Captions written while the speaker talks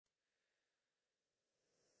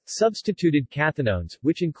Substituted cathinones,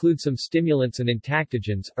 which include some stimulants and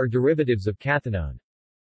entactogens, are derivatives of cathinone.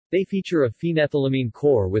 They feature a phenethylamine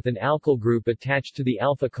core with an alkyl group attached to the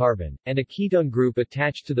alpha carbon, and a ketone group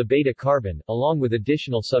attached to the beta carbon, along with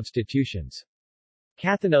additional substitutions.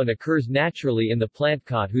 Cathinone occurs naturally in the plant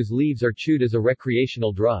khat whose leaves are chewed as a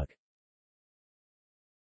recreational drug.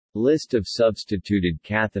 List of substituted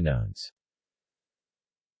cathinones.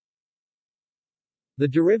 The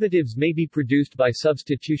derivatives may be produced by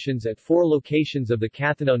substitutions at 4 locations of the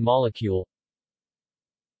cathinone molecule.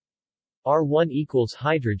 R1 equals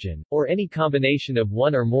hydrogen, or any combination of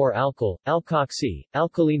one or more alkyl, alkoxy,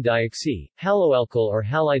 alkylene dioxy, haloalkyl or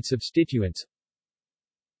halide substituents.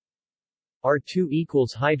 R2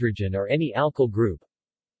 equals hydrogen or any alkyl group.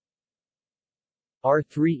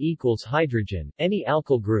 R3 equals hydrogen, any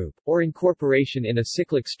alkyl group, or incorporation in a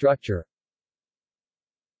cyclic structure.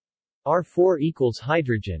 R4 equals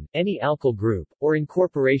hydrogen, any alkyl group, or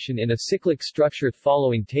incorporation in a cyclic structure. The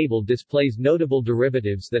following table displays notable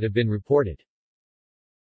derivatives that have been reported.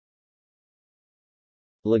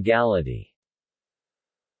 Legality.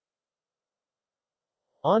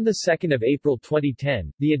 On 2 April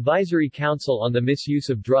 2010, the Advisory Council on the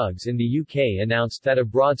Misuse of Drugs in the UK announced that a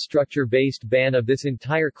broad structure-based ban of this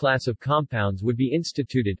entire class of compounds would be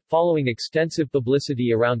instituted, following extensive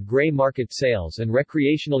publicity around grey market sales and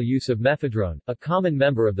recreational use of mephedrone, a common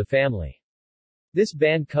member of the family. This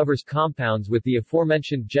ban covers compounds with the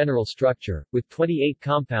aforementioned general structure, with 28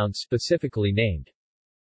 compounds specifically named.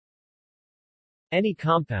 Any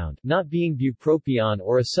compound, not being bupropion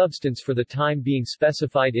or a substance for the time being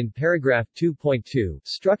specified in paragraph 2.2,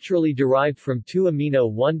 structurally derived from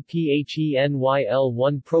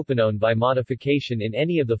 2-amino-1-PHENYL1-propanone by modification in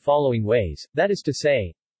any of the following ways, that is to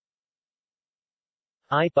say,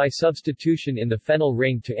 I. By substitution in the phenyl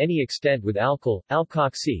ring to any extent with alkyl,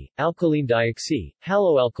 alkoxy, alkylene dioxy,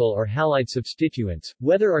 haloalkyl or halide substituents,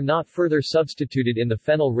 whether or not further substituted in the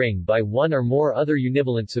phenyl ring by one or more other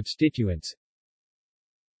univalent substituents.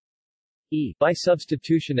 E. By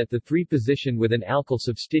substitution at the 3 position with an alkyl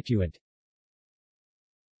substituent.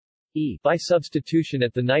 E. By substitution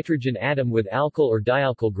at the nitrogen atom with alkyl or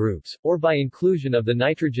dialkyl groups, or by inclusion of the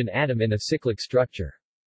nitrogen atom in a cyclic structure.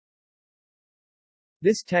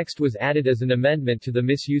 This text was added as an amendment to the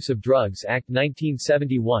Misuse of Drugs Act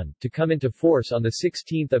 1971, to come into force on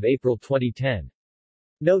 16 April 2010.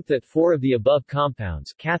 Note that 4 of the above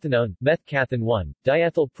compounds, cathinone, methcathin-1,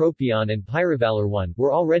 diethylpropion and pyrovaler-1,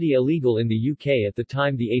 were already illegal in the UK at the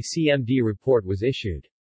time the ACMD report was issued.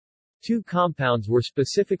 2 compounds were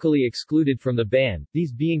specifically excluded from the ban,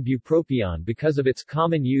 these being bupropion because of its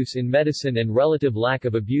common use in medicine and relative lack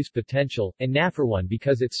of abuse potential, and napher-1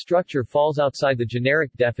 because its structure falls outside the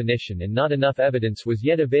generic definition and not enough evidence was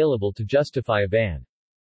yet available to justify a ban.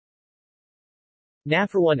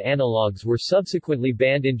 Napher-1 analogues were subsequently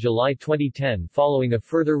banned in July 2010 following a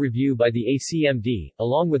further review by the ACMD,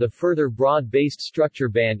 along with a further broad-based structure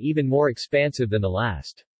ban even more expansive than the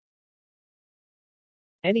last.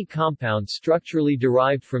 Any compound structurally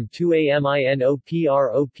derived from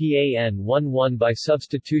 2-aminopropan-1,1 by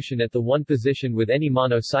substitution at the 1 position with any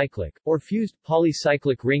monocyclic, or fused,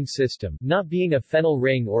 polycyclic ring system, not being a phenyl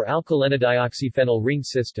ring or alkylenodioxyphenyl ring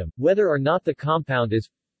system, whether or not the compound is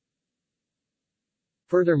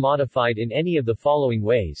further modified in any of the following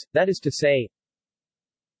ways, that is to say,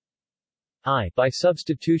 I. By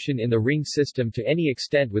substitution in the ring system to any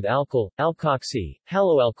extent with alkyl, alkoxy,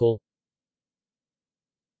 haloalkyl,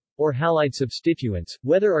 or halide substituents,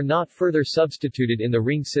 whether or not further substituted in the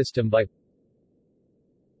ring system by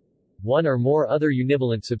one or more other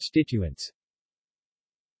univalent substituents.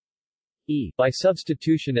 E. By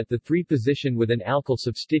substitution at the 3 position with an alkyl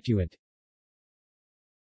substituent.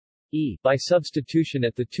 E. By substitution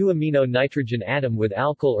at the 2-amino nitrogen atom with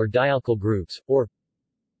alkyl or dialkyl groups, or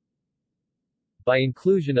by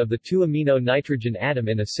inclusion of the 2-amino nitrogen atom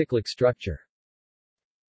in a cyclic structure.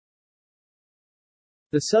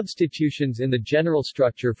 The substitutions in the general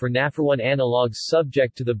structure for napher-1 analogues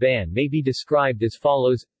subject to the ban may be described as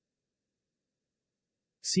follows.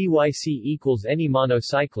 CYC equals any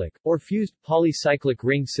monocyclic, or fused, polycyclic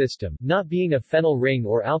ring system, not being a phenyl ring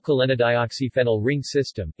or alkylenodioxyphenyl ring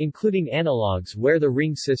system, including analogues where the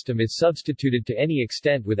ring system is substituted to any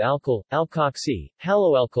extent with alkyl, alkoxy,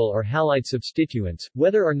 haloalkyl or halide substituents,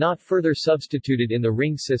 whether or not further substituted in the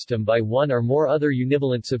ring system by one or more other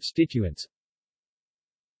univalent substituents.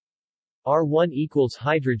 R1 equals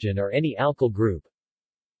hydrogen or any alkyl group.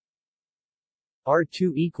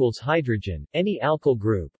 R2 equals hydrogen, any alkyl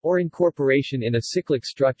group, or incorporation in a cyclic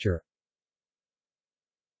structure.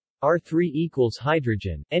 R3 equals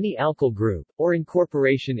hydrogen, any alkyl group, or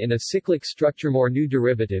incorporation in a cyclic structure. More new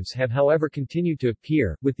derivatives have however continued to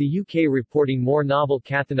appear, with the UK reporting more novel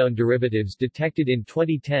cathinone derivatives detected in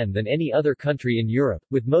 2010 than any other country in Europe,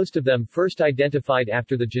 with most of them first identified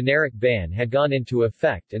after the generic ban had gone into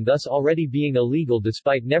effect and thus already being illegal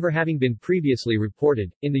despite never having been previously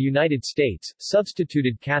reported. In the United States,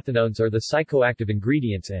 substituted cathinones are the psychoactive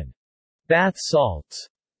ingredients in bath salts,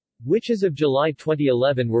 which as of July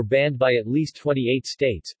 2011 were banned by at least 28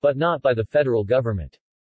 states, but not by the federal government.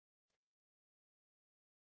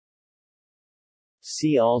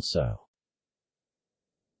 See also: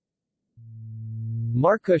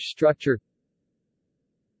 Marcus structure,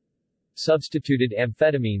 substituted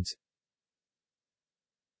amphetamines,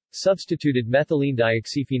 substituted methylene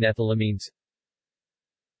dioxyphenethylamines,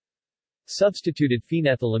 substituted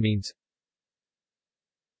phenethylamines,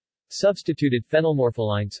 substituted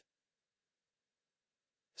phenylmorpholines,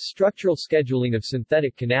 structural scheduling of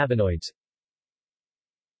synthetic cannabinoids,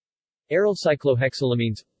 aryl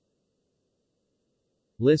cyclohexylamines.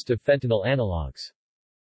 List of fentanyl analogues.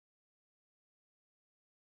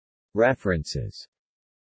 References